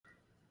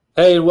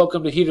Hey, and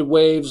welcome to Heated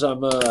Waves.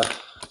 I'm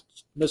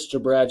Mr.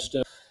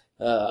 Bradstone.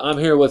 I'm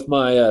here with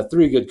my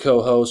three good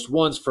co-hosts.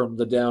 One's from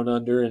the Down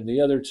Under, and the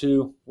other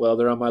two, well,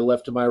 they're on my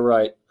left and my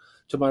right.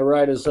 To my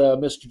right is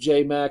Mr.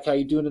 J Mac. How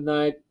you doing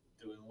tonight?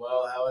 Doing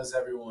well. How is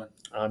everyone?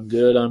 I'm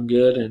good. I'm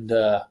good. And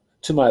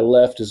to my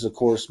left is, of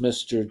course,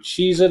 Mr.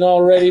 Cheesin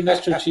already.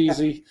 Mr.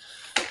 Cheesy.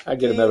 I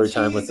get him every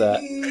time with that.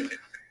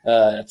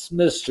 It's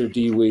Mr.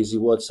 D Weezy.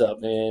 What's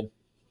up, man?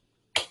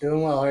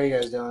 Doing well. How are you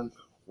guys doing?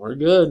 We're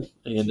good.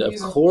 And of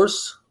Cheesin'.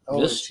 course,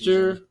 Always Mr.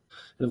 cheesin'.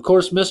 And of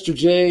course, Mr.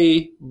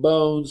 J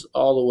Bones,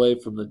 all the way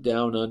from the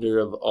down under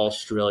of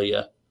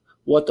Australia.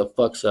 What the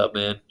fuck's up,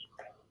 man?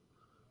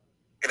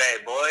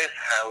 G'day, boys.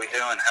 How we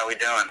doing? How we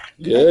doing?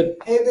 Good.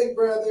 Hey, big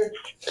brother.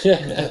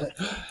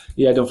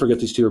 Yeah, don't forget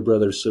these two are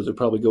brothers, so they'll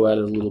probably go at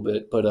it a little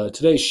bit. But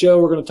today's show,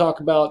 we're going to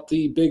talk about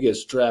the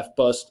biggest draft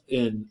bust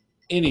in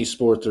any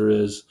sport there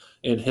is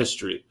in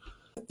history.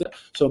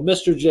 So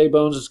Mr. J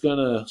Bones is going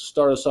to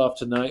start us off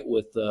tonight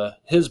with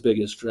his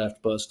biggest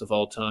draft bust of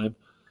all time.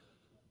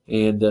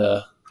 And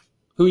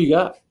who you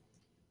got?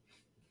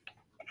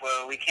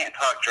 Well, we can't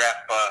talk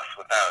draft bust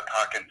without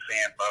talking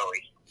Sam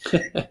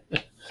Bowie.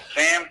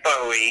 Sam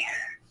Bowie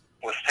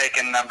was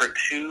taken number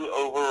 2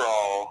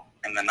 overall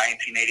in the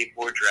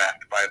 1984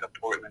 draft by the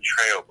Portland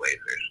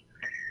Trailblazers.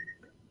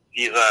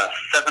 He's a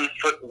 7'1",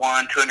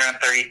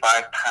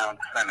 235-pound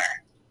center.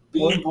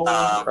 Beanpole.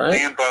 Right?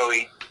 Sam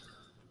Bowie.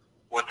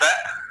 What's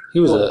that? He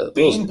was Little a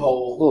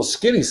beanpole. little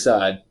skinny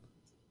side.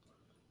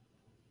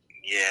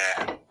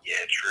 Yeah,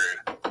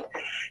 true.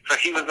 So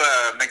he was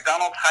a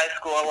McDonald's High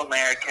School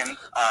All-American,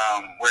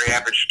 where he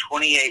averaged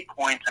 28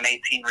 points and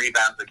 18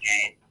 rebounds a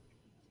game.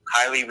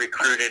 Highly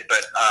recruited,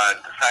 but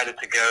decided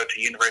to go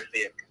to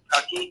University of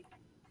Kentucky.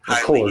 Of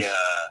Highly course.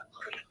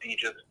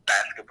 prestigious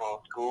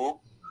basketball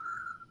school.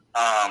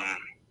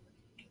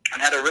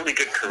 And had a really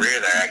good career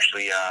there,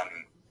 actually.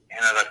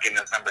 Ended up getting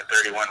his number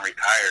 31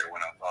 retired when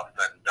it was all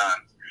said and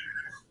done.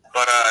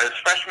 But his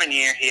freshman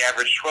year, he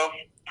averaged 12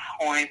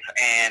 points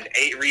and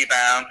 8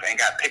 rebounds and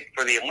got picked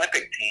for the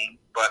Olympic team.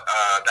 But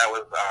that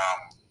was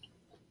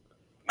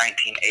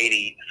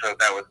 1980, so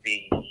that was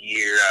the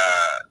year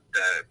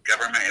the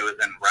government, it was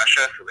in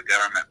Russia, so the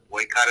government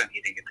boycotted and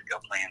he didn't get to go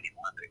play in the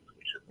Olympics,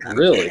 which is kind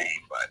of a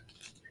shame. But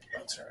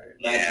That's right.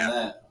 Yeah. Imagine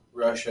that.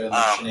 Russia and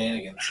the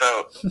shenanigans.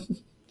 so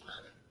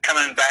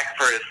coming back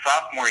for his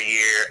sophomore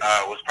year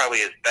was probably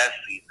his best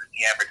season.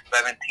 He averaged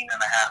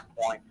 17.5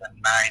 points and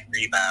 9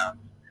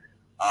 rebounds.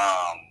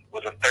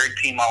 Was a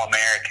third-team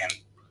All-American,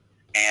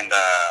 and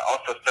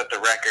also set the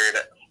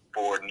record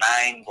for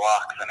 9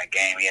 blocks in a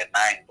game. He had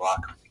 9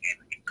 blocks in a game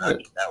in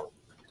Kentucky. That was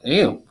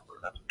Damn.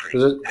 that's pretty.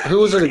 Who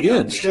was it pretty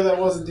against? Sure that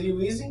wasn't D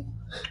Weezy?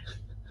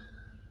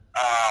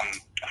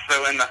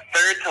 So in the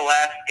third to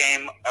last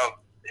game of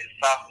his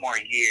sophomore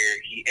year,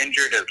 he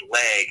injured his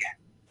leg,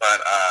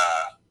 but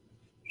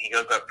he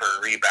goes up for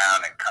a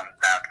rebound and comes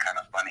down kind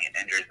of funny and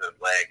injures his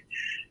leg,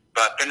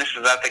 but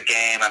finishes out the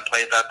game and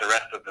plays out the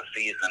rest of the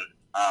season.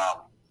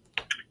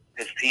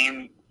 His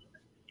team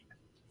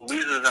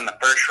loses in the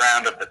first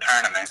round of the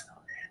tournament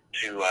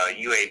to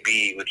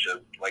UAB, which is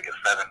like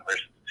a 7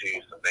 versus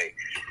 2. So they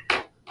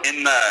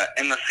in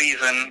the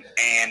season,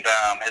 and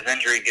his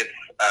injury gets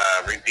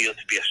revealed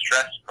to be a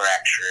stress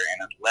fracture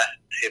in his left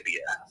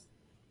tibia,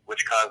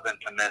 which caused him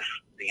to miss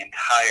the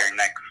entire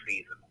next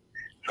season.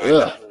 So he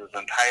misses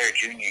his entire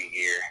junior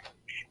year,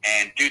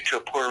 and due to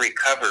a poor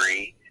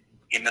recovery,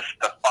 he missed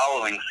the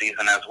following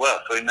season as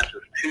well. So he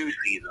misses 2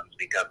 seasons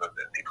because of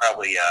this. He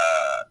probably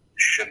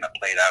shouldn't have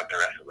played out the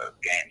rest of those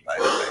games,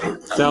 I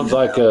would say. Sounds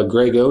like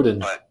Greg Oden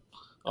But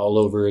all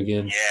over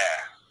again.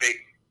 yeah,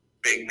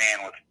 big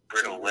man with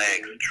brittle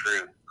legs,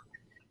 true.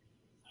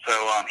 So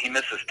he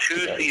misses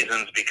 2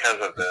 seasons because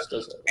of this,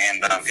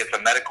 and gets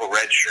a medical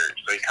red shirt.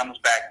 So he comes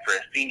back for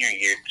his senior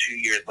year 2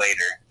 years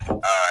later,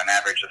 and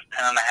averages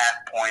 10.5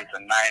 points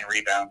and 9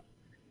 rebounds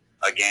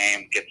a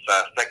game. Gets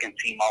second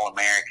team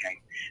All-American.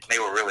 They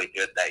were really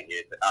good that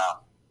year.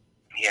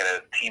 He had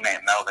a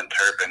teammate, Melvin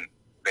Turpin.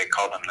 They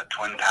called them the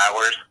Twin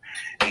Towers,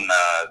 and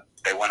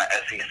they won an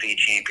SEC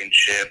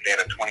championship. They had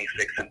a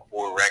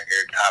 26-4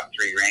 record, top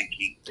 3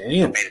 ranking.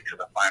 Damn. Made it to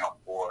the Final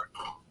Four,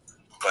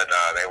 but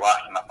they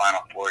lost in the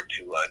Final Four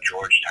to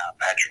Georgetown.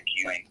 Patrick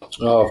Ewing.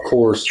 Oh, of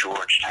course.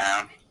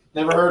 Georgetown.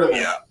 Never heard of it.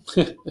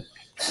 Yeah.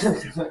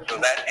 So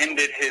that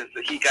ended his.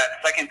 He got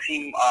second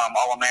team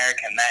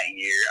All-American that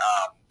year.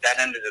 That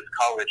ended his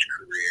college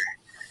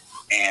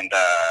career, and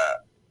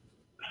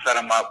set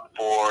him up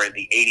for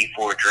the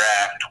 '84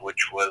 draft,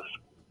 which was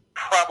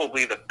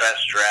probably the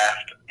best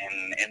draft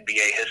in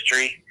NBA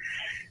history.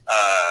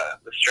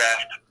 This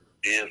draft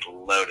is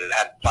loaded. It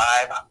had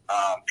 5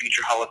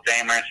 future Hall of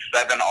Famers,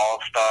 7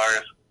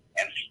 All-Stars,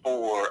 and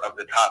 4 of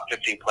the top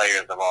 50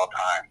 players of all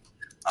time.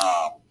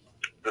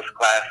 This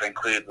class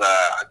includes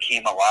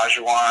Hakeem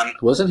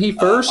Olajuwon. Wasn't he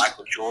first?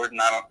 Michael Jordan.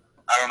 I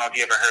don't know if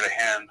you ever heard of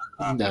him.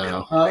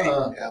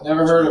 No.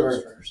 Never heard of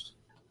her.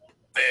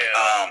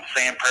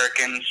 Sam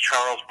Perkins,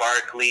 Charles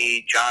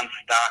Barkley, John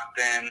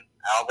Stockton,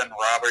 Alvin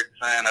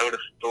Robertson, Otis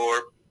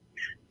Thorpe.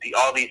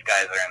 all these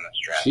guys are in this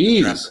draft.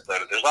 Jeez. Draft is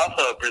loaded. There's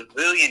also a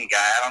Brazilian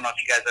guy. I don't know if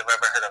you guys have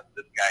ever heard of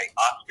this guy,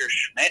 Oscar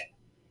Schmidt.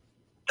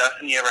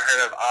 Dustin, you ever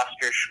heard of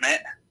Oscar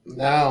Schmidt?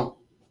 No.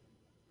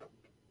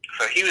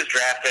 So he was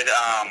drafted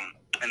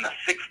in the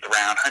 6th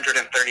round,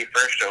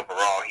 131st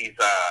overall. He's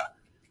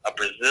a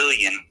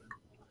Brazilian,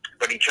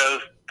 but he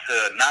chose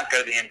to not go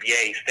to the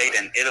NBA. He stayed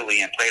in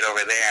Italy and played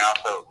over there, and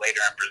also later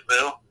in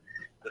Brazil.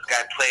 This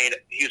guy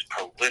he was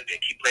prolific.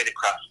 He played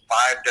across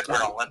 5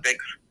 different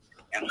Olympics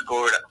and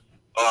scored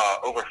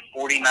over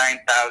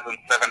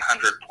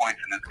 49,700 points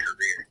in his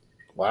career.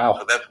 Wow.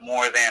 So that's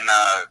more than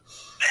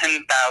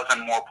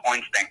 10,000 more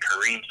points than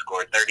Kareem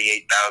scored,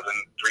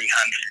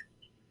 38,300.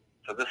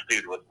 So this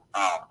dude was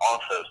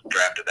also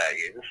drafted that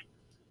year.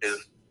 This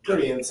is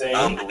Pretty insane.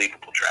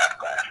 unbelievable draft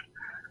class.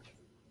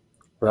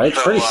 Right?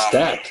 So, Pretty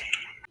stacked.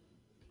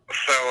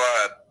 So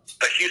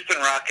the Houston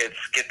Rockets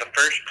get the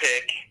first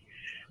pick.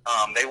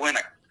 They win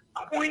a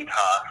coin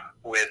toss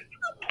with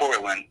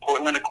Portland.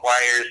 Portland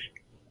acquires.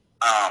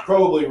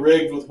 Probably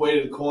rigged with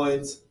weighted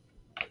coins.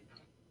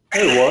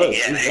 It was.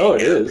 Yeah, You know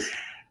it is.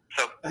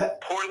 So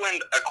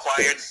Portland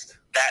acquired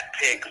that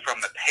pick from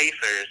the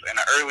Pacers in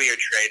an earlier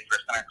trade for a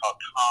center called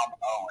Tom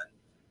Owens.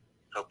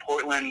 So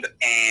Portland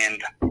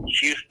and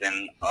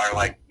Houston are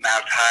like now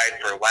tied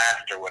for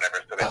last or whatever.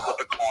 So they flip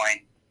a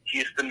coin.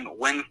 Houston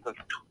wins the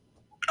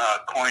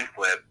coin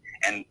flip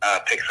and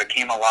picks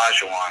Hakeem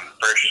Olajuwon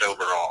first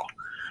overall.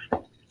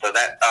 So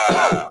that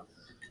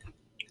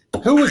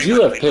Who would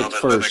you have pretty much picked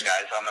leaves all those first? other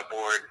guys on the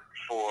board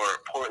for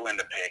Portland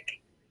to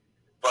pick,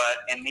 but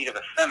in need of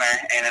a center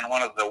and in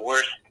one of the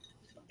worst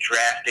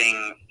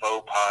drafting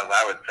faux pas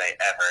I would say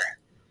ever.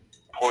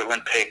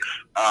 Portland picks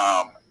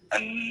a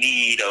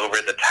need over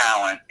the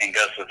talent and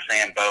goes with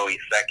Sam Bowie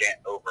second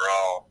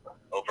overall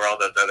over all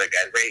those other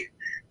guys. The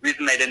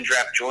reason they didn't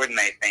draft Jordan,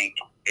 I think,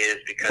 is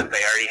because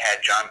they already had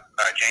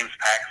James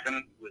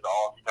Paxton, who was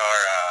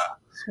all-star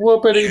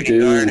Whoopity shooting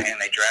guard, doo. and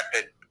they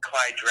drafted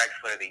Clyde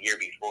Drexler the year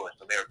before,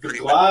 so they were pretty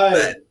Clyde.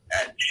 much set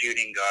at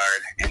shooting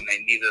guard, and they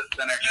needed a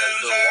center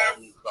because Bill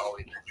Walton was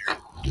always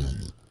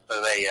injured.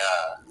 So they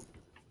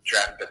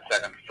drafted a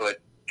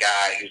 7-foot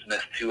guy who's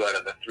missed 2 out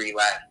of the 3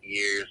 last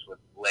years with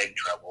leg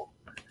trouble,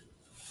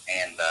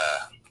 and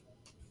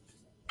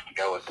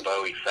go with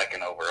Bowie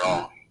second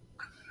overall.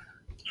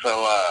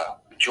 So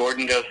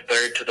Jordan goes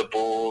third to the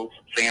Bulls.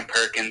 Sam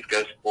Perkins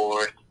goes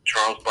fourth.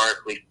 Charles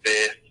Barkley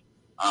fifth.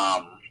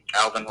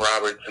 Alvin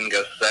Robertson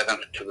goes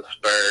 7th to the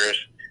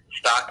Spurs.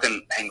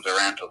 Stockton hangs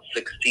around till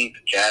 16th.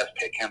 Jazz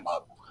pick him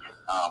up.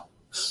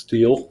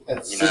 Steal.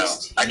 At You know,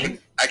 16.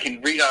 I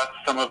can read off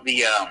some of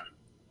the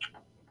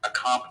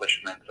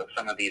accomplishments of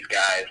some of these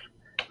guys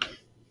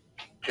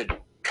to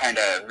kind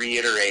of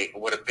reiterate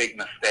what a big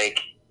mistake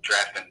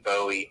drafting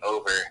Bowie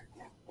over.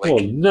 Oh,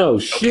 no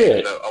Okay,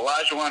 shit. so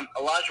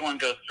Olajuwon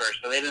goes first,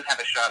 so they didn't have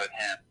a shot at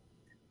him.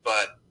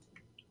 But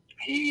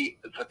he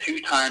is a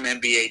 2-time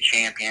NBA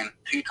champion,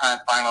 2-time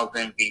Finals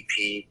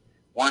MVP,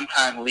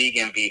 1-time League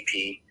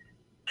MVP,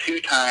 2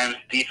 times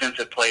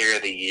Defensive Player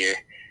of the Year.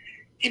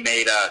 He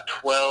made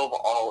 12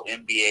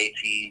 All-NBA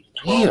teams,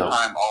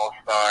 12-time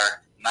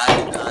All-Star,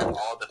 9-time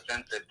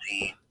All-Defensive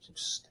Team,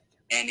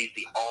 and he's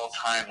the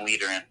all-time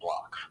leader in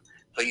blocks.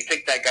 So you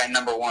pick that guy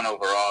number 1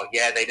 overall.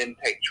 Yeah, they didn't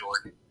take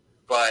Jordan,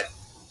 but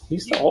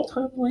He's the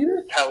all-time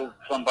leader? tell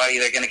somebody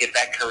they're going to get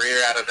that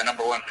career out of the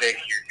number 1 pick,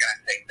 you're going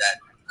to take that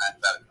 10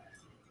 times out of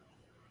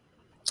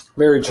 10.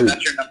 Very So true.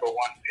 that's your number 1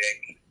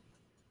 pick.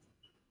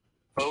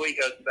 Bowie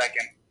goes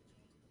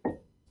second.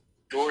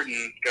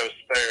 Jordan goes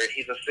third.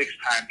 He's a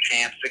 6-time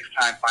champ,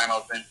 6-time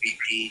Finals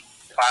MVP,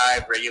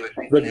 5 regular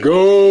season The MVPs.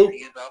 GOAT. He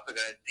is also got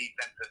a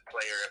Defensive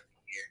Player of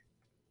the Year,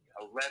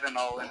 11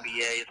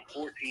 All-NBAs,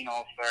 14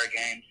 All-Star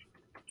games,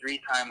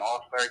 3-time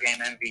All-Star Game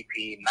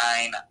MVP,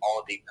 9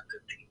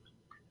 All-Defensive teams.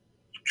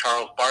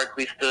 Charles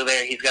Barkley's still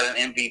there. He's got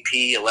an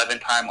MVP,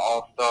 11-time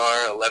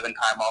All-Star,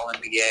 11-time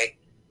All-NBA.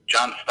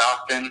 John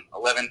Stockton,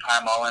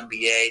 11-time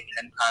All-NBA,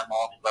 10-time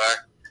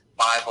All-Star,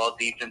 5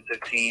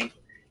 All-Defensive teams,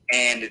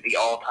 and the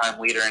all-time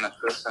leader in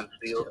assists and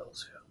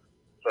steals.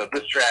 So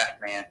this draft,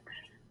 man,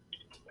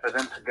 for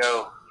them to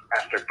go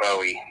after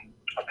Bowie,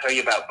 I'll tell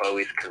you about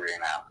Bowie's career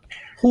now.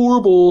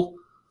 Horrible.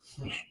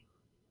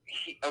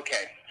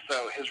 Okay,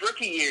 so his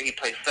rookie year, he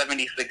played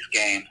 76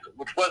 games,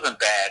 which wasn't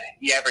bad.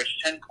 He averaged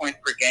 10 points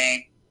per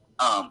game,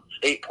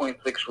 8.6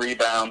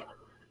 rebounds,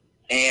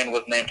 and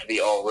was named to the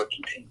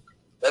All-Rookie team.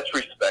 That's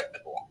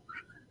respectable.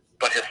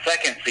 But his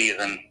second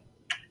season,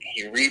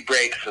 he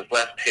re-breaks his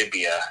left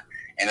tibia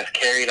and is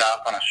carried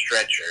off on a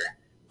stretcher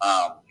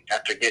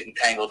after getting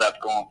tangled up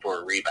going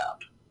for a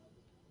rebound.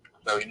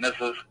 So he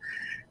misses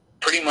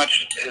pretty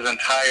much his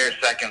entire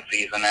second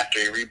season after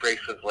he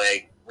re-breaks his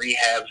leg,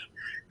 rehabs,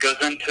 goes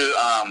into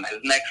his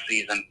next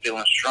season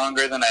feeling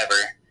stronger than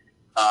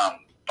ever.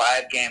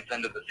 5 games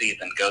into the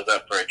season, goes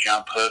up for a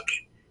jump hook,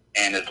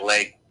 and his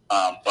leg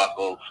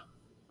buckles.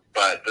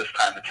 But this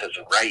time it's his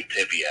right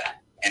tibia,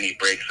 and he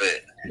breaks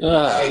it.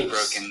 Ah, He's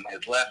broken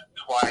his left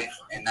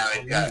twice, and now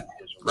he's got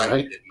his right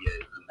Right. tibia is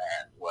in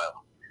there as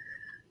well.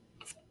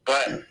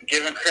 But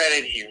give him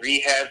credit, he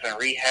rehabs and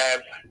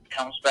rehabs,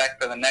 comes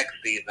back for the next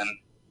season,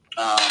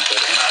 but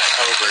in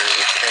October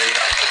is carried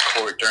off the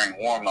court during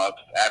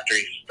warm-ups after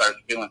he starts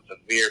feeling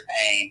severe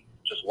pain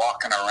just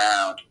walking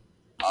around,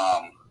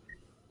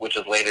 which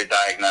is later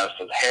diagnosed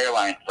as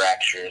hairline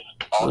fractures,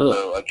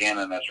 also again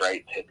in his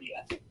right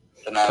tibia.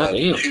 So now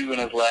that's 2 in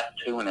his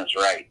left, 2 in his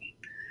right.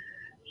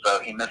 So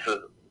he misses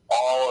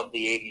all of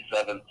the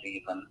 87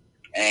 season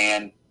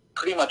and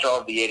pretty much all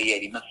of the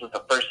 88. He misses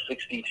the first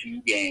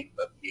 62 games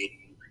of the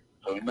 88.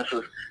 So he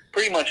misses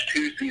pretty much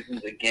 2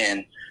 seasons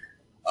again,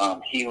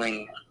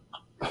 healing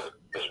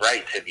his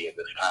right tibia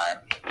this time.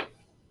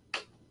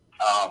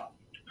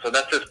 So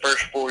that's his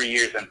first 4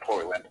 years in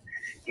Portland.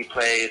 He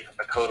plays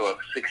a total of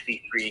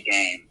 63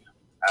 games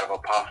out of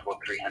a possible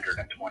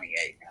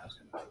 328.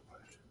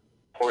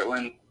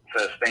 Portland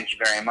says thank you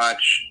very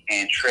much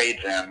and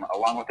trades him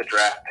along with a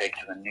draft pick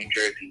to the New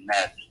Jersey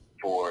Nets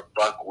for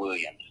Buck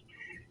Williams.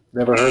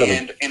 Never heard of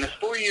him. And in his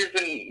 4 years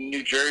in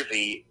New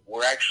Jersey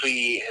were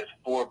actually his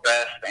 4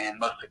 best and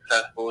most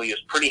successful. He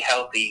was pretty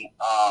healthy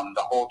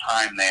the whole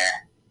time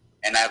there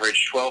and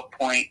averaged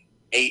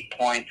 12.8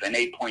 points and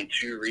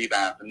 8.2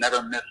 rebounds and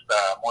never missed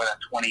more than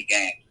 20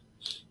 games.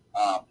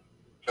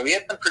 So he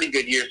had some pretty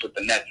good years with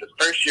the Nets. His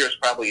first year was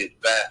probably his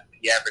best.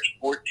 He averaged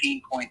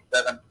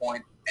 14.7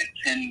 points and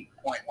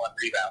 10.1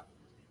 rebounds.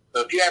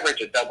 So if you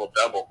average a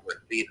double-double for a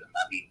season,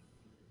 I mean,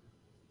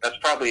 that's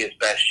probably his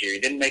best year. He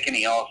didn't make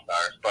any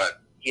All-Stars,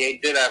 but he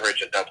did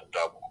average a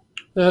double-double.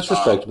 That's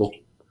respectable.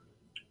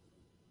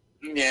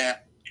 Yeah.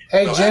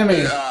 Hey, So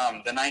Jimmy.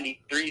 after, the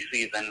 93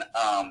 season,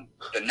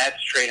 the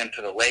Nets trade him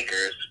to the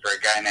Lakers for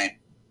a guy named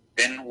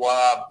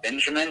Benoit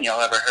Benjamin.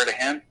 Y'all ever heard of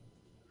him?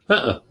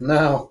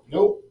 No.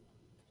 Nope.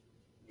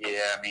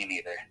 Yeah, me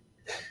neither.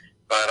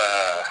 But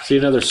See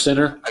another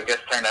sinner? I guess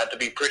turned out to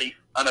be pretty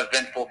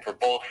uneventful for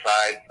both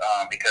sides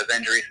because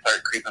injuries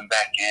start creeping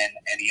back in,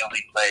 and he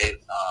only plays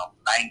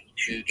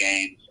 92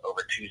 games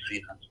over 2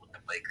 seasons with the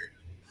Lakers.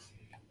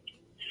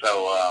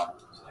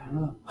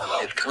 So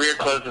his career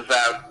closes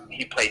out.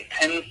 He played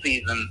 10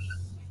 seasons,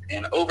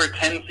 and over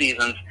 10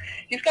 seasons,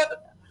 he's got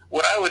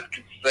what I would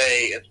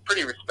say is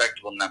pretty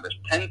respectable numbers.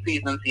 10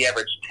 seasons, he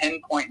averaged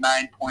 10.9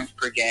 points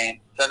per game,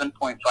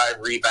 7.5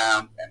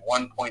 rebounds, and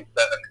 1.78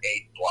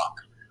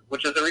 blocks,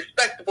 which is a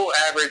respectable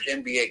average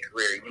NBA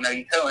career. You know,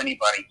 you tell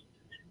anybody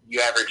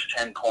you average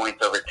 10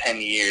 points over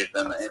 10 years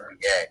in the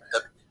NBA.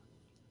 That's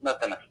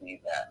nothing to sneeze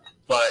at.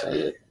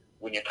 But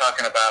when you're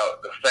talking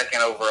about the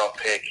second overall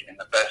pick in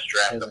the best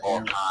draft of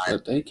all time,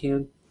 But they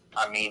can.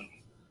 I mean,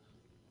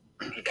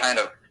 he kind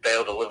of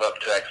failed to live up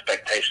to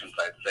expectations,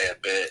 I'd say, a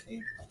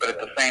bit. But at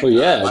the same Well,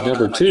 yeah, time, I don't know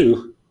number how much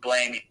 2.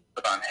 blame you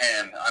put on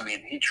him. I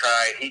mean, he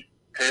tried.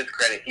 To his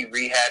credit, he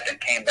rehabbed and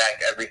came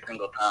back every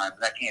single time.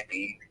 That can't be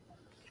easy.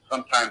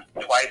 Sometimes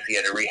twice he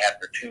had to rehab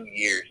for 2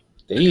 years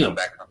to come Damn.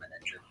 back from an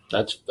injury.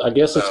 I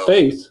guess it's So,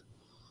 faith.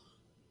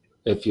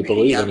 If you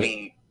believe I in it.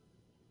 mean,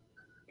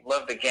 he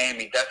loved the game.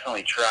 He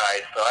definitely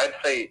tried. So I'd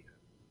say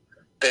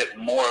a bit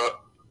more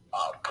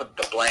put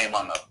the blame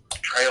on the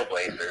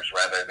Trailblazers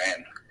rather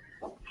than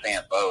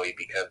Sam Bowie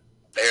because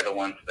they're the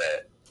ones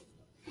that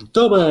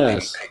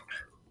Dumbass. picked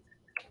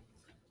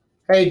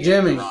Hey,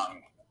 Jimmy.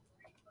 wrong.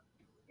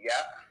 Yeah.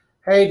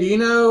 Hey, do you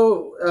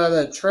know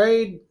the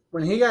trade,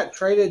 when he got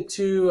traded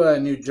to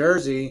New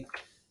Jersey,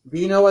 do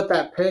you know what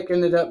that pick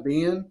ended up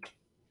being?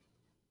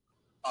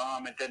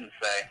 It didn't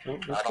say.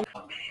 I don't.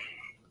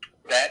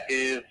 That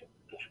is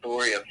the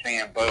story of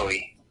Sam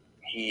Bowie.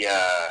 He,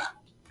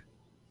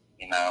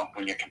 you know,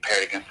 when you're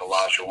compared against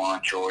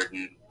Olajuwon,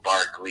 Jordan,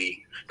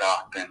 Barkley,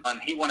 Stockton,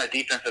 he won a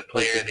Defensive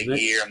Player of the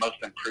Year, Most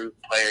Improved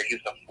Player. He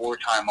was a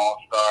 4-time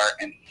All-Star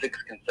and 6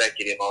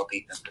 consecutive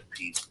All-Defensive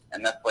teams.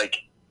 And that's like,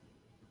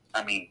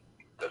 I mean,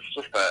 that's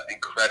just an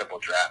incredible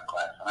draft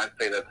class. And I'd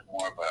say that's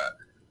more of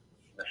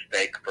a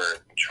mistake for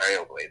the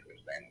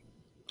Trailblazers than.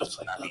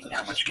 I mean,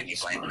 how much can you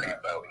blame Sam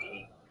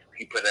Bowie?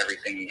 He put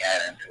everything he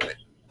had into it.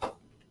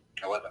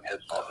 It wasn't his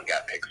fault he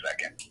got picked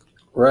second.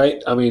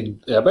 Right? I mean,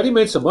 I bet he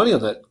made some money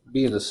on that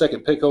being the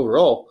second pick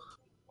overall.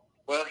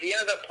 Well, he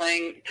ended up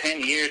playing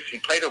 10 years. He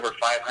played over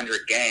 500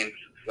 games,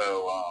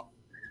 so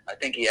I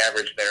think he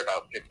averaged there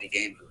about 50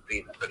 games a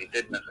season, but he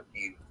did miss a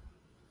few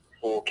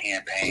full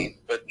campaigns.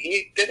 But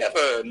he did have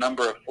a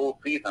number of full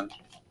seasons.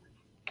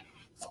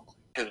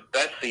 His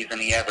best season,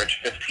 he averaged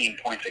 15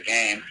 points a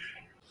game.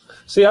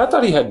 See, I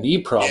thought he had knee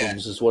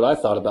problems is what I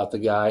thought about the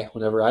guy.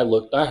 Whenever I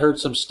looked, I heard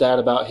some stat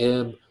about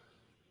him,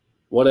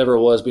 whatever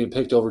it was, being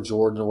picked over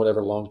Jordan or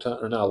whatever not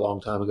a long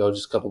time ago,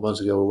 just a couple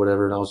months ago or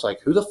whatever. And I was like,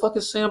 who the fuck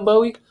is Sam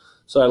Bowie?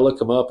 So I look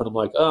him up and I'm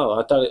like, oh,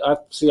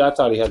 I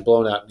thought he had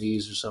blown out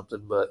knees or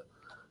something, but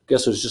I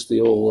guess it was just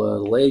the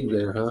old leg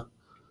there, huh?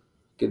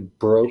 Getting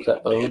broke,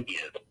 that bone.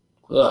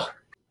 Ugh.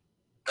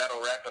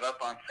 That'll wrap it up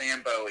on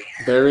Sam Bowie.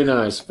 Very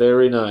nice,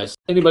 very nice.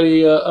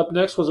 Anybody up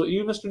next? Was it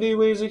you, Mr. D.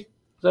 Weezy?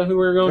 Is that who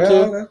we were going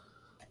to? Okay.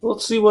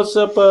 Let's see what's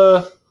up.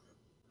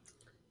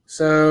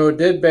 So,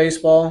 did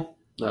baseball.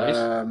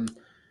 Nice.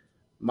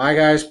 My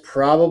guy's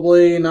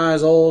probably not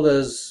as old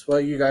as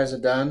what you guys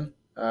have done,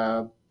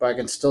 but I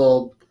can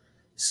still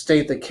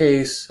state the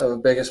case of a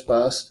biggest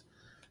bust.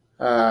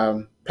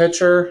 Pitcher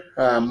pitcher,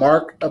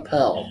 Mark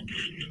Appel.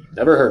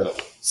 Never heard of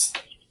him.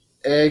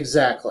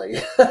 Exactly.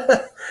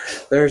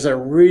 There's a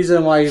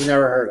reason why you've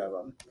never heard of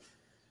him.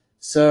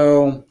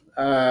 So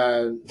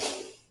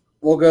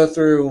we'll go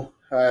through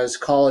his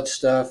college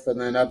stuff and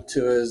then up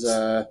to his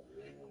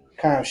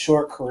kind of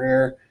short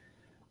career.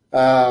 He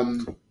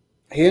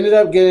ended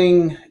up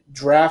getting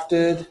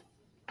drafted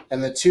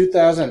in the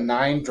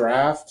 2009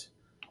 draft.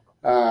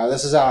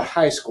 This is out of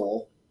high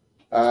school.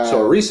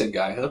 So a recent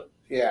guy, huh?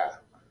 Yeah.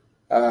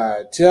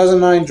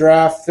 2009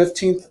 draft,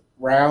 15th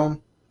round,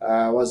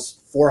 was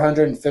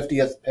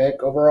 450th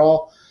pick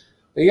overall.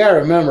 But you got to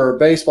remember,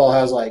 baseball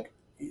has like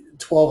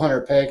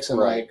 1,200 picks and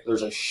like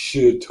there's a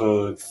shit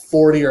ton.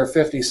 40 or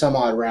 50 some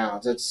odd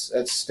rounds.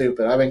 It's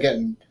stupid. I've been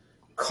getting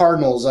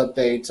Cardinals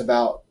updates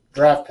about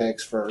draft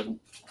picks for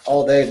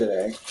all day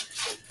today.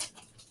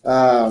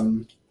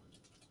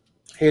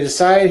 He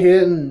decided he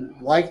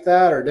didn't like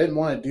that or didn't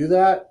want to do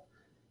that.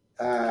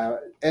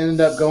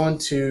 Ended up going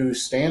to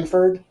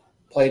Stanford,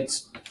 played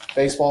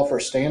baseball for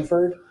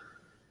Stanford.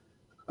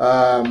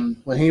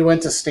 When he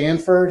went to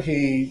Stanford,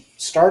 he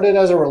started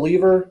as a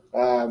reliever.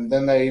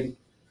 Then they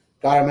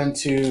got him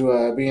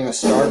into being a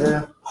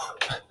starter.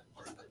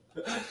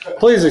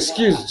 Please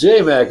excuse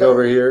J-Mac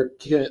over here,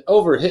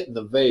 overhitting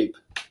the vape.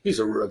 He's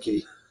a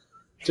rookie.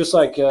 Just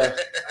like,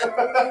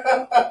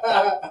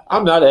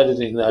 I'm not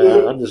editing that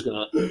out.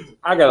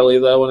 I got to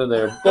leave that one in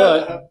there.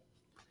 But,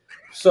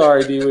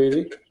 sorry,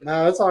 D-Weedy.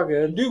 No, it's all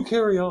good. Do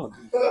carry on.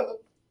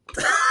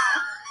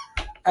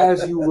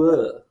 As you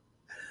were.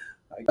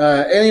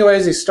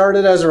 Anyways, he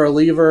started as a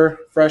reliever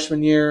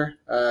freshman year.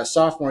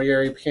 Sophomore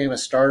year, he became a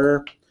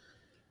starter.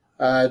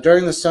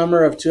 During the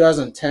summer of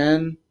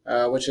 2010,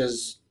 which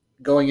is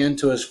going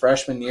into his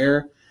freshman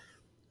year,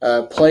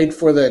 played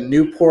for the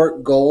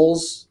Newport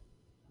Goals.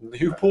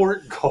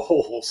 Newport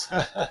Goals.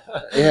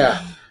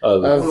 Yeah.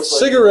 A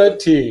cigarette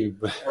team.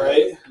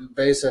 Right?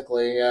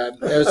 Basically.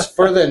 It was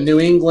for the New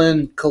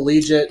England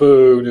Collegiate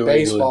Boo, New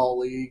Baseball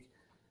League.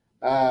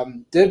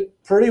 Did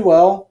pretty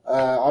well,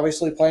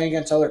 obviously playing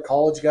against other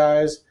college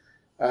guys.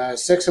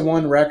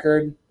 6-1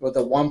 record with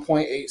a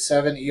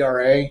 1.87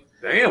 ERA.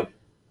 Damn.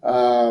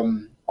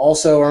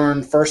 Also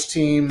earned first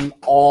team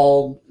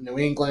All New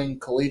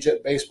England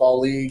Collegiate Baseball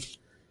League.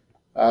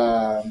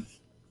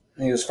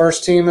 He was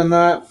first team in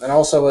that, and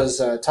also was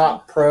a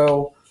top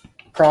pro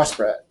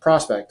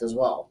prospect as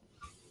well.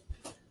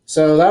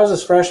 So that was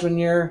his freshman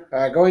year.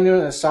 Going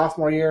into his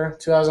sophomore year,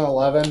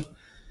 2011,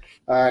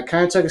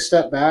 kind of took a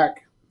step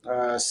back,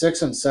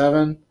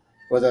 6-7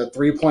 with a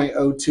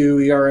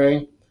 3.02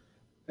 ERA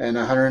and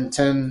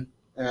 110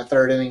 and a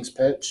third innings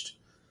pitched,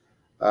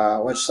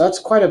 which that's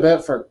quite a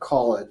bit for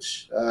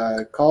college.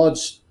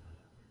 College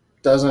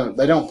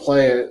they don't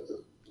play it,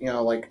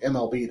 like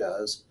MLB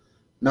does.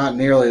 Not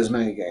nearly as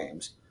many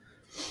games.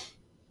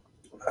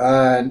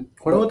 I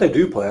wonder what they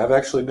do play. I've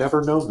actually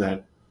never known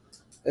that.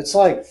 It's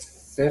like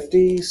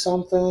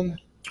 50-something.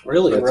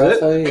 Really? That's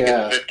roughly, I think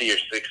yeah. it's 50 or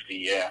 60,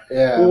 yeah.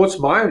 Yeah. Well, what's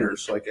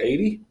minors? Like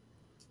 80?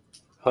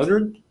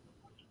 100?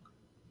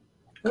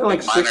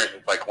 Like minors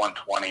is like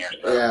 120 or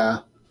so. Yeah.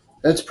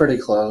 It's pretty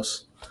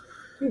close.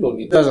 You don't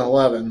need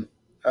 2011.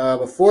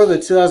 Before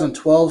the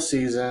 2012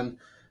 season,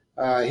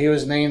 he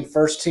was named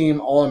first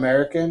team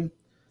All-American,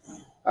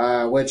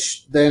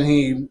 which then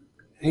he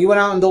went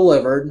out and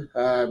delivered.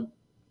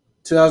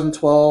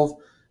 2012,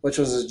 which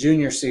was his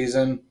junior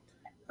season,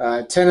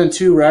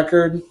 10-2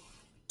 record,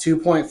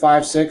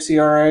 2.56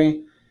 ERA,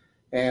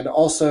 and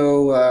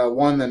also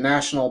won the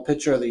National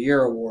Pitcher of the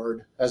Year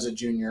award as a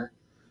junior.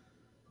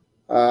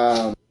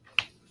 After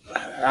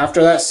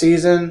that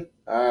season,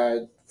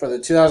 for the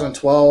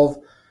 2012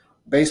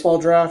 baseball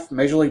draft,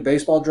 Major League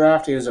Baseball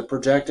draft, he was a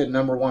projected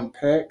number 1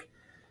 pick.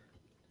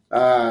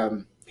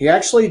 He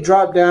actually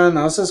dropped down.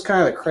 Now, this is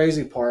kind of the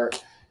crazy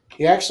part.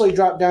 He actually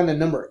dropped down to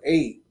number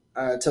 8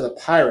 to the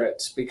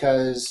Pirates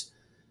because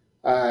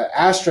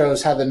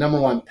Astros had the number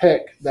 1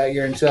 pick that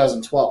year in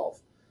 2012.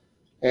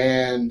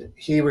 And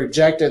he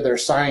rejected their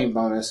signing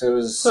bonus. It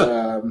was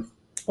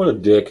what a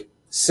dick.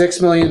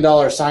 $6 million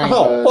signing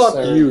bonus. Oh,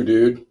 fuck you,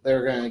 dude. They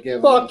were going to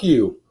give Fuck him.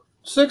 you.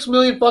 $6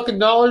 million fucking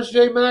dollars,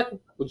 J-Mac?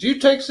 Would you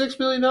take $6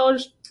 million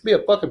to be a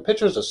fucking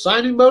pitcher as a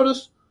signing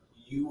bonus?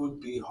 You would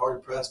be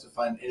hard pressed to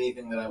find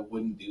anything that I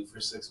wouldn't do for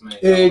 $6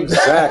 million.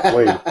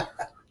 Exactly.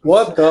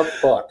 What the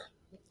fuck?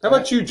 How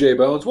about you,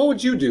 J-Bones? What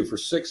would you do for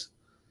 $6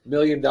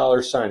 million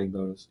signing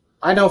bonus?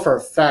 I know for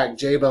a fact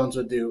J-Bones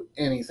would do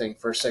anything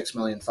for $6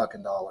 million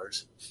fucking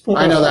dollars.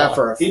 I know that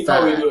for a He'd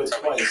fact. probably do it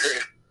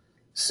twice.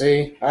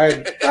 See, I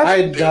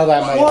know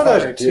that What a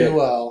motherfucker too dick.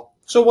 well.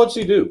 So what's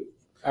he do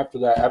after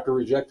that? After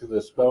rejecting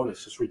this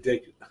bonus, it's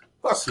ridiculous.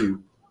 Fuck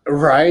you.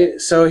 Right.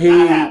 So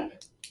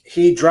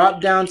he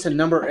dropped down to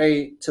number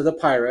 8 to the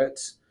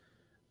Pirates.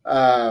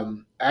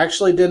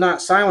 Actually did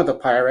not sign with the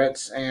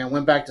Pirates and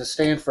went back to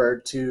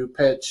Stanford to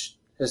pitch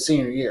his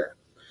senior year.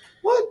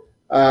 What?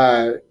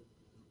 The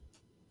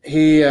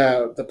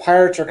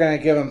Pirates are going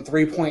to give him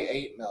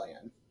 $3.8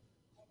 million,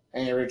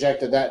 and he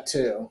rejected that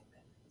too.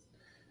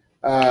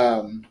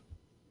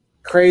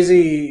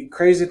 crazy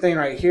thing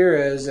right here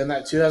is in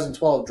that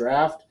 2012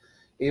 draft,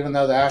 even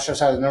though the Astros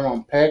had the number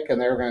one pick and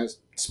they were going to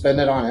spend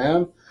it on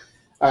him,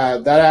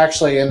 that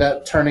actually ended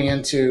up turning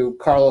into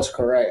Carlos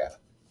Correa,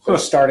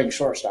 who's starting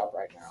shortstop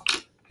right now,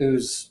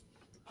 who's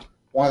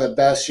one of the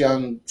best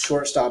young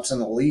shortstops in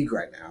the league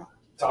right now.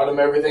 Taught him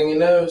everything he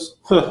knows.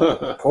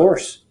 Of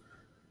course.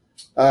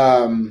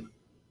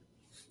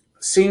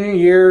 Senior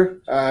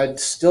year,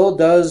 still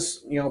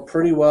does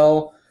pretty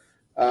well.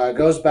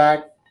 Goes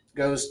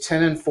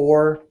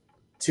 10-4,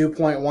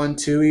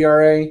 2.12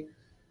 ERA,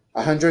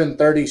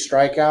 130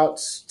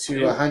 strikeouts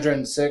to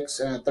 106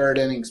 and a third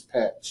innings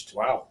pitched.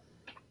 Wow.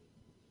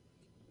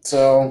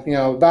 So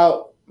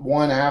about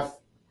 1.5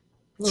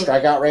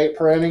 strikeout rate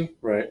per inning.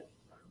 Right.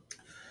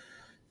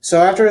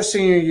 So after his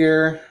senior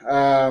year,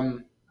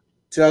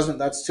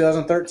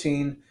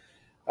 2013.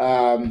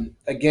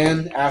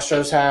 Again,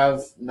 Astros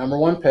have number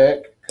one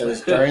pick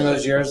because during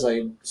those years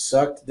they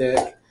sucked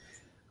dick.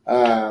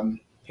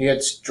 He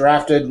gets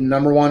drafted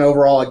number one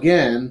overall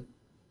again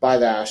by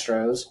the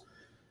Astros.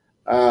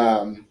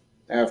 And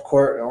of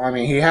course,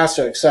 he has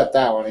to accept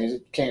that one. He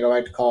can't go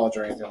back to college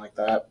or anything like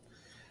that.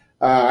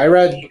 I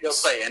read. He could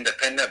play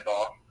independent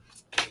ball,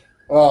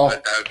 Well,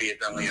 but that would be his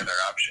only other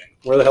option.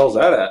 Where the hell's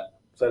that at?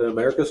 Is that in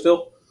America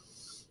still?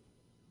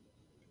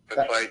 It's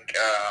like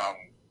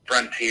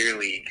Frontier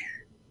League.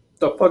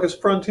 The fuck is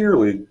Frontier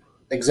League?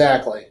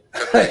 exactly.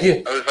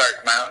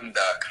 Ozark Mountain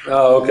Ducks.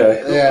 Oh,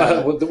 okay.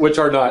 Yeah. Which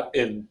are not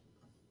in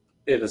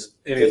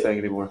anything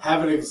anymore.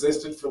 Haven't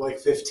existed for like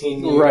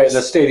 15 years. Right,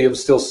 the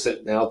stadium's still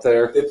sitting out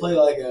there. They play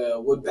like a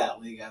wood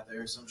bat league out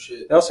there or some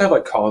shit. They also have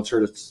like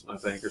concerts, I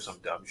think, or some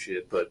dumb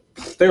shit, but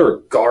they were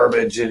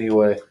garbage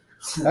anyway.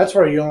 That's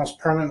where you almost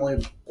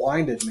permanently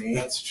blinded me.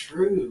 That's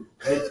true.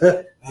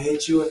 I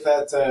hit you with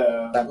that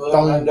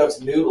bone. Ducks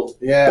noodle.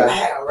 Yeah.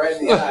 Bam, right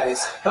in the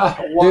eyes.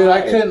 Dude,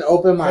 I couldn't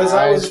open my Because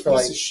I was eyes a for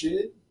piece like of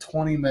shit.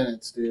 20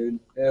 minutes, dude.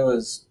 It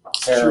was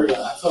It's true. terrible.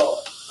 I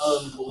felt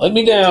unbelievable. Let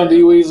me down,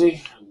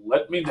 D-Weezy.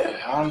 Let me down.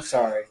 I'm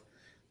sorry.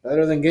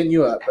 Better than getting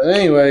you up. But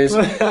anyways,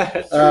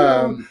 That's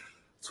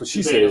what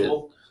she said.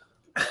 Debatable.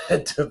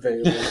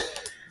 debatable.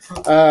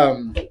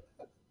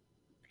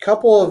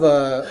 Couple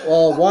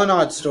of one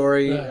odd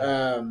story.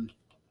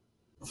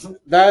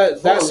 That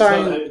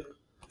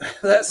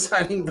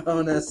signing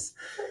bonus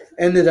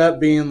ended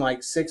up being like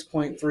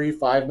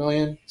 $6.35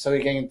 million. So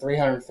he gained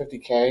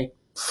 $350K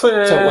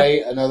to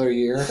wait another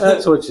year.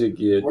 That's what you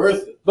get.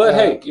 Worth it. But Yeah.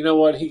 hey, you know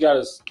what? He got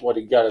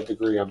a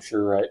degree, I'm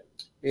sure, right?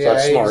 Yeah, so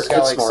that's he's smart. got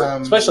That's like smart.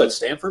 some Especially at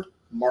Stanford.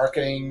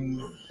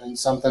 marketing and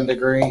something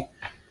degree. You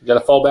got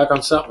to fall back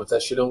on something if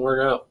that shit don't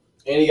work out.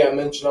 And he got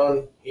mentioned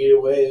on Heated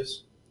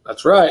Waves.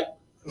 That's right.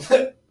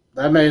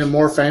 That made him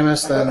more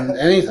famous than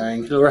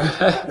anything.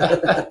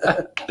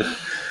 Right.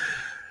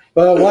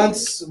 But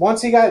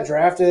once he got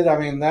drafted,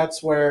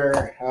 that's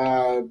where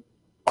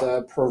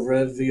the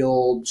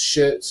proverbial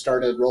shit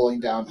started rolling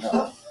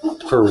downhill.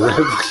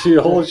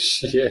 Proverbial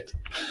shit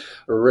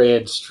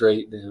ran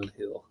straight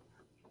downhill.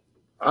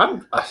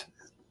 I'm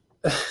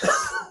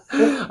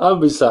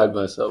beside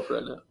myself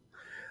right now.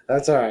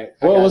 That's all right.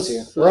 What I got was-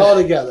 you. We're all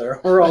together.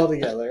 We're all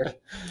together.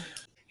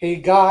 He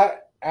got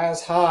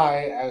as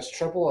high as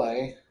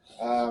AAA.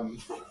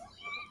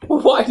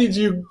 Why did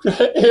you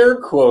air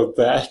quote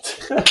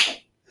that?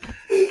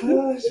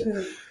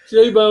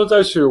 Jay Bones,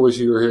 I sure wish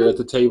you were here at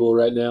the table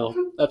right now.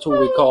 That's what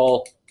we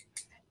call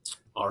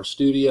our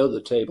studio,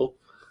 the table.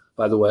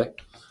 By the way,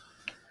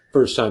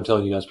 first time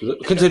telling you guys.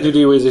 Continue,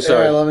 D Weezy.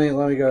 Sorry. Yeah, let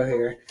me go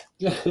here.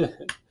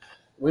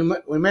 We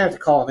may have to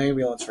call an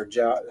ambulance for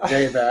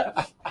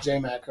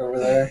J-Mac over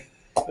there.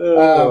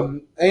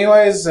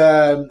 Anyways,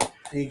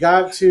 he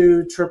got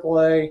to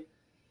AAA.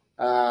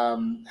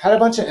 Had a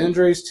bunch of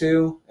injuries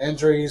too.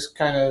 Injuries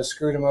kind of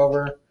screwed him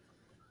over.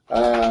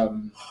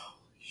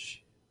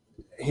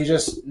 He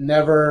just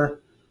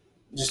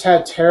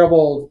had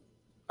terrible.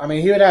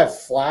 He would have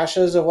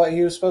flashes of what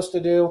he was supposed to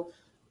do,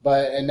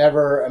 but it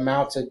never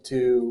amounted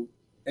to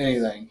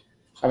anything.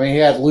 He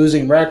had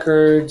losing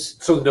records.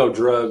 So no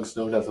drugs,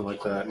 no nothing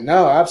like that.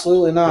 No,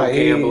 absolutely not. No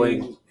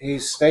gambling. He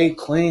stayed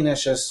clean.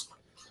 It's just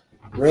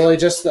really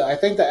I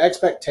think the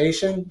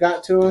expectation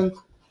got to him.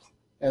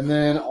 And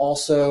then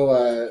also,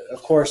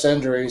 of course,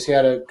 injuries. He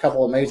had a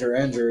couple of major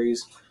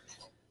injuries.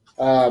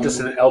 Just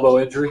an elbow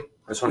injury?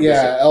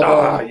 Yeah,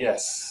 elbow.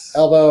 Yes.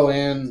 Elbow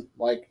and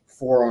like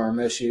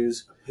forearm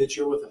issues.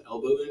 Pitcher with an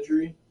elbow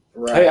injury.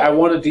 Right. Hey, I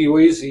want a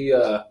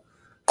D-Weezy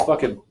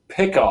fucking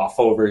pick-off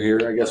over here,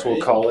 I guess we'll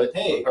call it.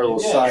 Hey, Our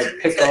little yeah. side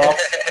pick-off.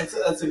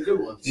 That's a good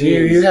one.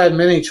 You had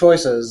many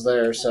choices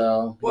there,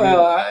 so.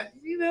 Well,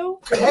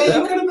 Hey,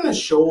 it could have been a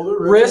shoulder,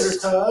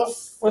 Wrist. rotator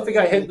cuff. what if the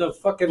guy hit the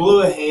fucking...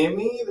 Blew a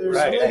hammy. There's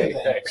Right, so many hey,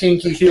 things. hey.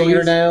 Pinky Achilles.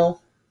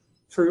 fingernail.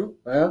 True.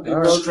 Well, Yeah, all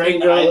right.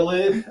 Straight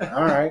eyelid.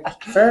 All right.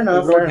 Fair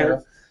enough. Broke Fair hair.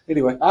 enough.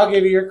 Anyway. I'll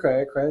give you your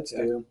credit. Credit's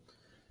due.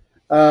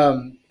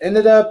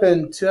 Ended up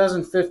in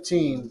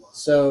 2015,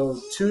 so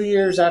 2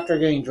 years after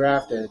getting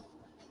drafted,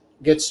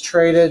 gets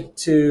traded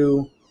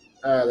to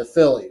the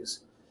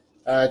Phillies.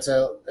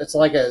 It's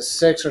like a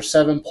 6 or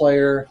 7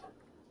 player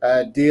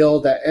deal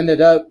that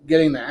ended up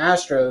getting the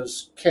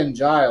Astros Ken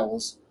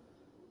Giles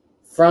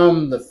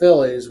from the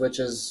Phillies, which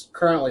is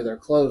currently their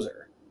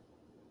closer.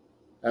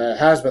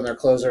 Has been their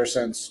closer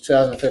since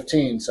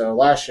 2015, so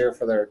last year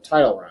for their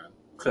title run.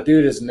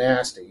 Dude is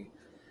nasty.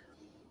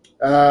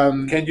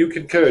 Can you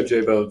concur,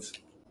 J Bones?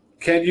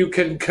 Can you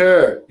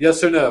concur?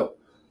 Yes or no?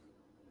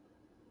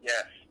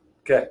 Yes.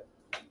 Okay.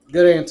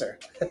 Good answer.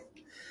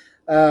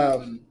 A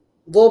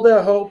little bit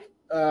of hope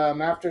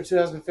after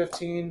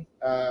 2015,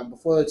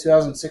 before the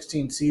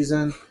 2016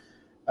 season.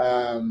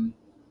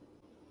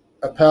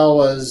 Appel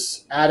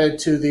was added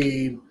to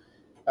the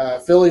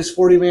Phillies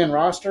 40-man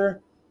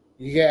roster.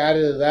 You get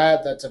added to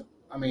that,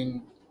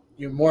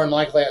 you more than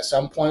likely at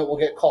some point will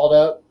get called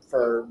up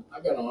for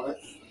I've been on it.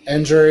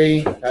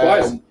 injury.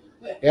 Twice.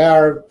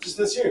 Just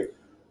this year.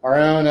 Our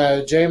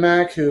own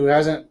J-Mac, who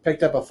hasn't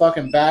picked up a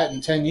fucking bat in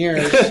 10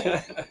 years,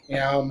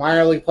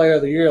 minor league player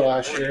of the year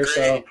last year,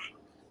 so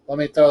let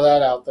me throw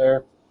that out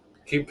there.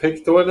 He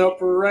picked one up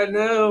right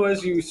now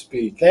as you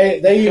speak.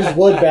 They use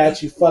wood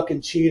bats, you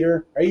fucking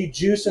cheater. Are you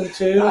juicing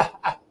too?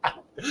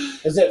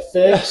 Is it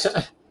fixed?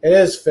 It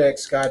is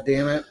fixed, god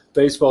damn it.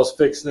 Baseball's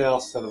fixed now,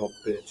 son of a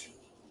bitch.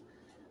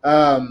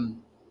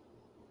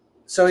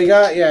 So he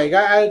got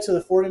added to the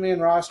 40-man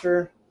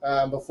roster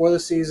before the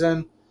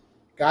season.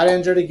 Got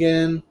injured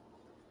again.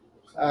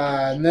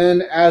 And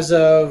then as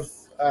of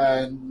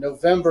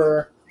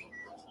November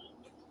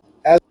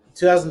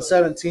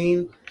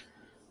 2017,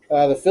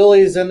 the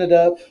Phillies ended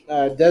up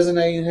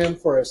designating him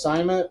for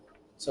assignment.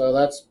 So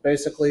that's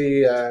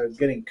basically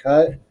getting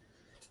cut.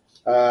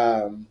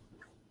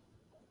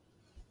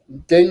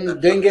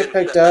 Didn't get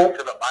picked up.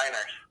 To the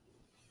minors.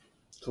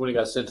 So when he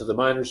got sent to the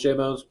minors, J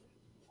Bones?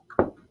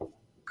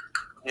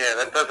 Yeah,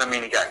 that doesn't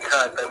mean he got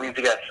cut. That means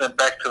he got sent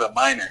back to the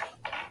minors.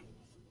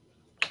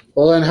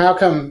 Well, then how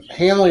come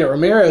Hanley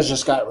Ramirez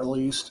just got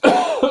released?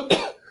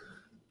 Because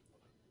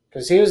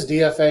he was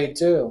DFA'd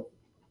too.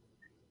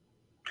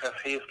 Because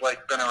he's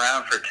been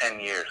around for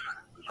 10 years.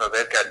 So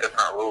they've got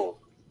different rules.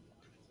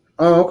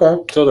 Oh,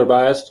 okay. So they're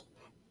biased?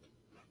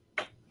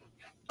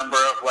 Number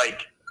of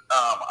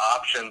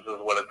options is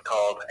what it's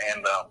called,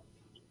 and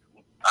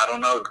I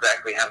don't know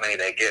exactly how many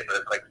they get, but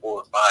it's like 4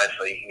 or 5,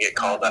 so you can get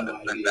called up and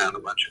sent down a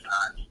bunch of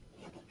times,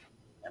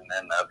 and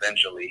then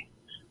eventually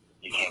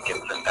you can't get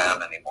sent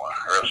down anymore,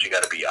 or else you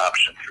got to be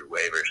optioned through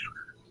waivers.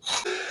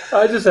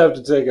 I just have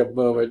to take a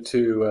moment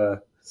to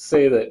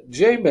say that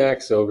J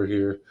Max over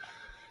here,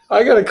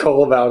 I got to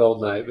call him out all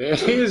night, man.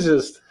 He's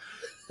just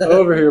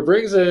over here,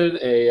 brings in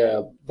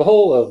a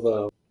bowl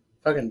of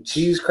fucking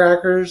cheese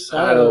crackers.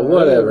 I don't know,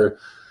 whatever.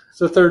 It's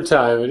the third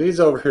time, and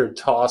he's over here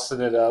tossing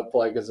it up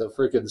like it's a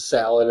freaking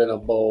salad in a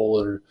bowl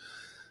or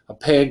a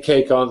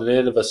pancake on the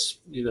end of a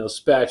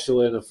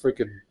spatula in a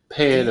freaking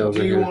pan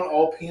over here. Do you want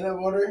all peanut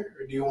butter,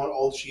 or do you want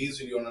all cheese,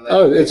 or do you want a nice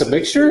Oh, it's a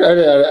mixture?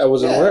 I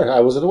wasn't aware. I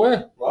wasn't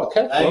aware. Well,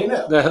 Okay. now you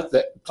know.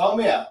 Call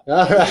me out. All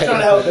right. Just trying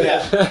to help you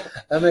out.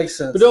 That makes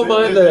sense. But don't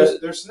mind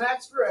There's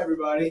snacks for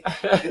everybody.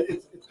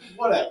 It's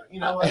whatever. You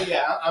know what?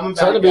 Yeah, I'm about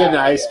trying to be a guy,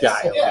 nice I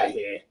guess. guy Yeah, over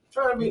here.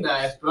 trying to be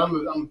nice, but I'm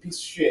a piece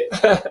of shit.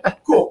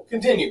 Cool.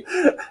 Continue.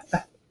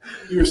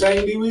 You were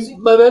saying, D-Weezy?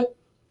 My bad.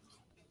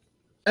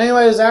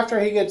 Anyways, after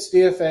he gets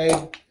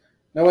DFA'd,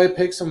 nobody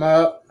picks him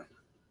up.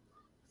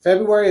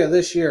 February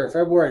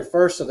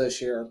 1st of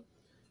this year,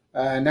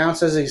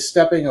 announces he's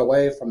stepping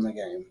away from the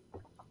game.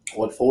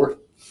 What for?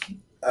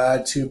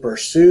 To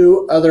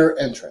pursue other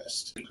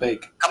interests.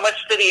 Bake. How much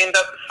did he end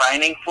up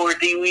signing for,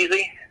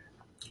 D-Weezy?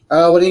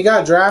 When he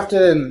got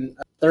drafted in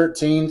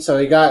 13, so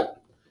he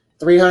got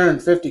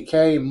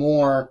 $350K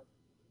more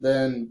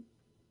than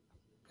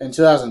in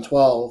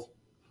 2012.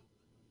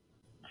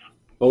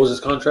 What was his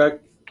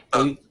contract?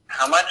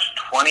 How much?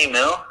 20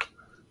 mil?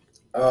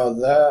 Oh,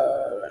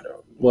 that I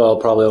don't. Well,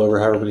 probably over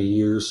however many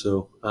years,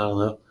 so I don't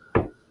know.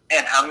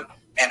 And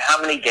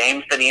how many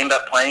games did he end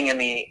up playing in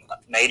the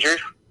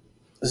majors?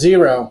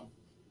 0.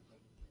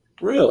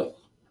 Really?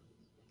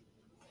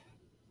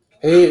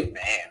 Man.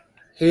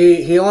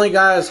 He only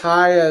got as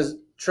high as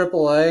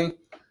AAA,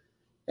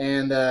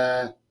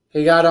 and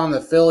he got on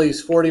the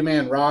Phillies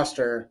 40-man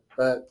roster,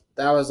 but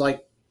that was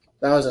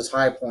his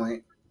high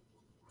point.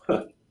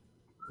 And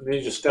then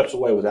he just steps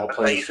away without But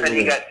playing. you said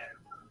he got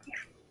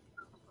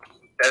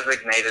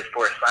designated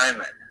for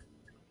assignment.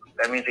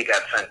 That means he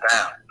got sent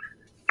down.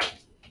 That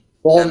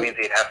Well, means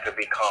he'd have to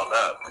be called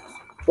up.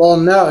 well,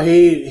 no,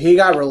 he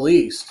got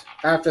released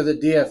after the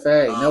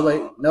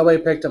DFA. Nobody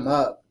picked him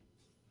up.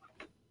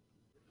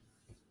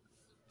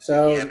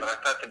 So Yeah, but I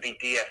thought to be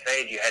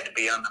DFA'd, you had to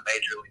be on the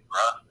major league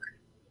roster.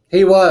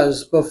 he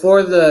was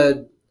before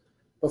the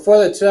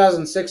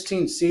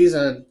 2016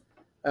 season.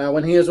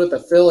 When he was with the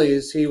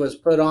Phillies, he was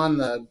put on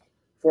the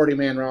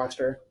 40-man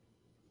roster.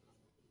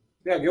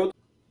 Yeah, go.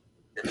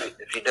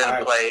 If he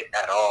didn't play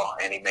at all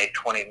and he made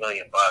 $20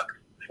 million,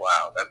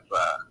 wow, that's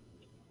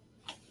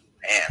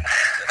man.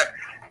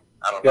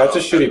 I don't know. Yeah, it's a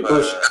shitty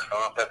person. I don't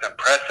know if that's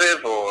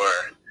impressive or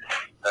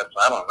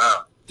I don't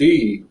know.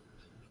 D.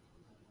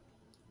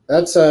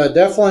 That's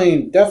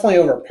definitely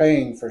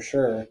overpaying for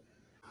sure.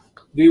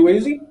 D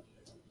Weezy?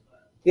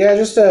 Yeah,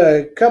 just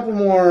a couple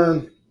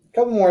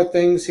more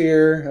things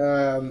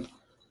here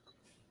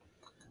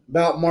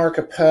about Mark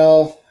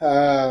Appel.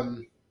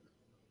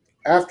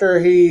 After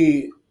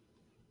he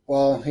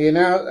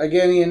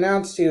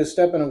announced he was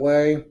stepping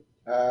away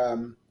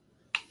um,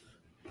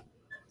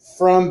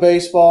 from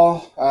baseball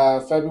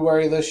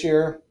February this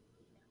year.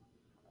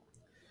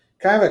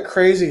 Kind of a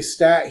crazy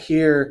stat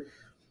here.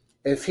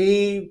 If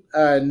he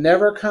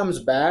never comes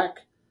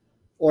back,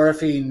 or if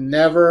he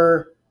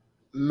never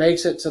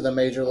makes it to the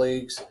major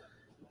leagues,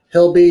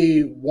 he'll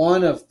be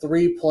one of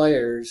 3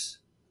 players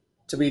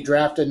to be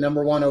drafted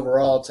number 1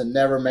 overall to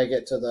never make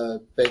it to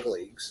the big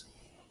leagues.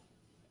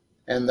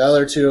 And the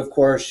other 2, of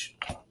course,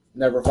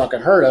 never fucking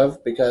heard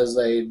of because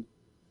they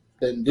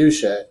didn't do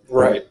shit.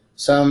 Right.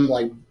 Some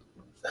like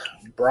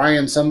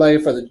Brian,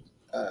 somebody for the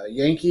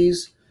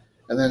Yankees,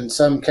 and then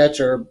some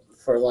catcher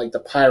for like the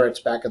Pirates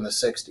back in the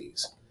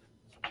 60s.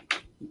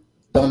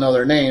 Don't know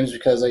their names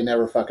because they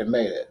never fucking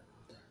made it.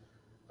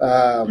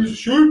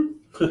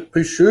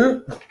 Pretty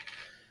sure.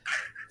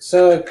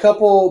 So a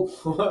couple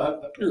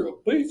You're a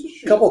piece of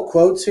shit. couple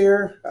quotes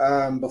here.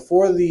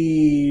 Before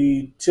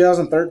the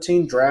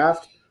 2013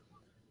 draft,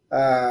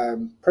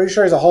 pretty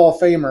sure he's a Hall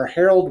of Famer.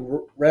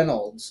 Harold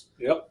Reynolds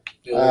Yep.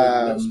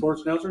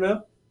 Sports announcer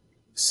now.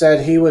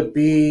 said he would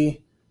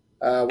be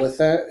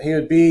he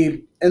would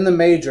be in the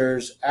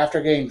majors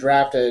after getting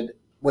drafted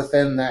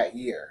within that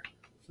year.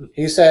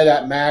 He said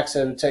at max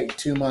it would take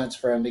 2 months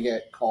for him to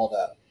get called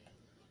up,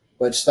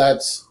 which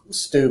that's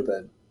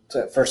stupid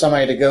for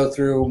somebody to go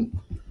through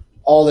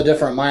all the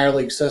different minor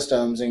league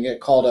systems and get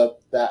called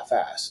up that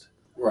fast.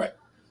 Right.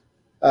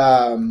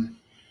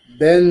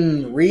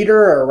 Ben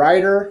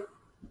Ryder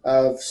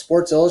of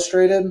Sports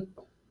Illustrated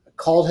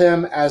called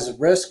him as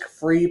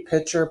risk-free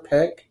pitcher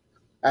pick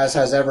as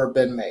has ever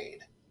been made.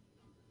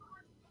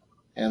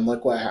 And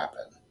look what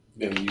happened.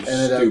 Yeah, you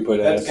Ended up- stupid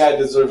That ass. guy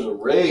deserves a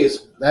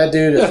raise. That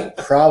dude is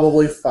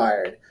probably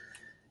fired.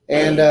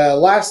 And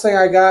last thing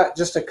I got,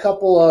 just a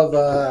couple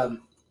of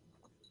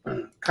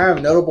kind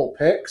of notable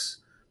picks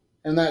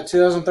in that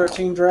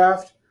 2013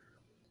 draft.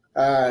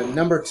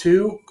 Number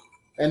 2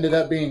 ended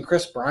up being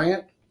Chris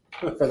Bryant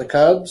for the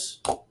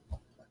Cubs.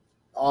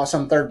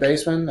 Awesome third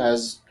baseman,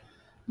 as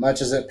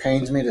much as it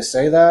pains me to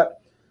say that.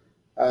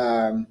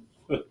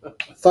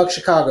 Fuck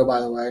Chicago, by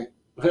the way.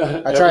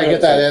 I try to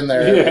get that in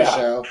there in the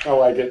show. I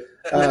like it.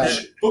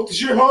 Book the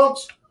Seahawks.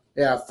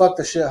 Yeah, fuck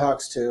the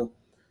Shithawks too.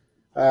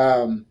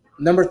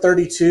 Number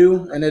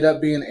 32 ended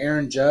up being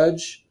Aaron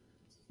Judge,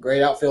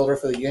 great outfielder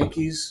for the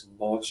Yankees.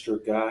 Monster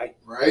guy.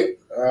 Right?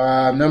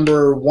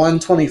 Number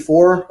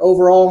 124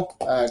 overall,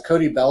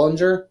 Cody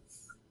Bellinger.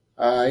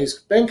 He's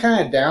been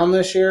kind of down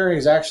this year.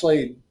 He's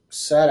actually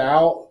set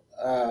out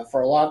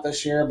for a lot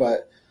this year,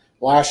 but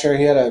last year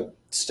he had a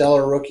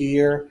stellar rookie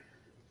year.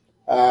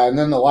 And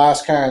then the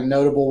last kind of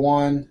notable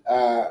one,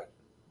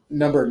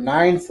 number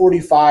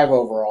 945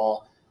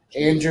 overall,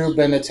 Andrew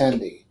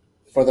Benintendi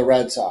for the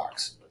Red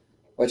Sox,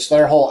 which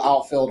their whole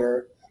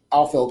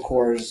outfield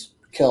core is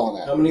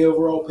killing How it. many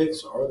overall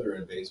picks are there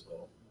in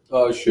baseball?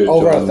 Oh shit.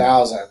 Over John.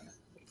 1,000,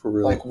 For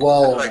real. like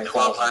well It's over like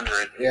 1,000.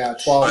 1,200. Yeah,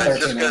 12, But it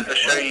just 13. goes to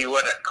show you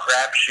what a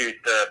crapshoot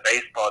the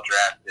baseball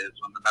draft is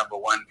when the number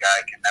 1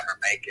 guy can never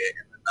make it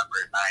and the number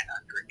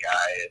 900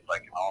 guy is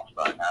like an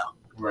all-star now.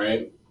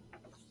 Right?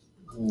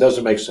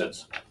 Doesn't make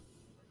sense.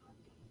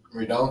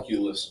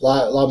 Redonkulous.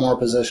 lot more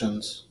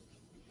positions.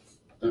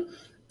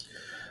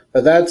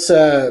 But that's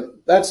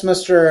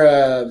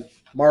Mr.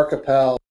 Mark Appel.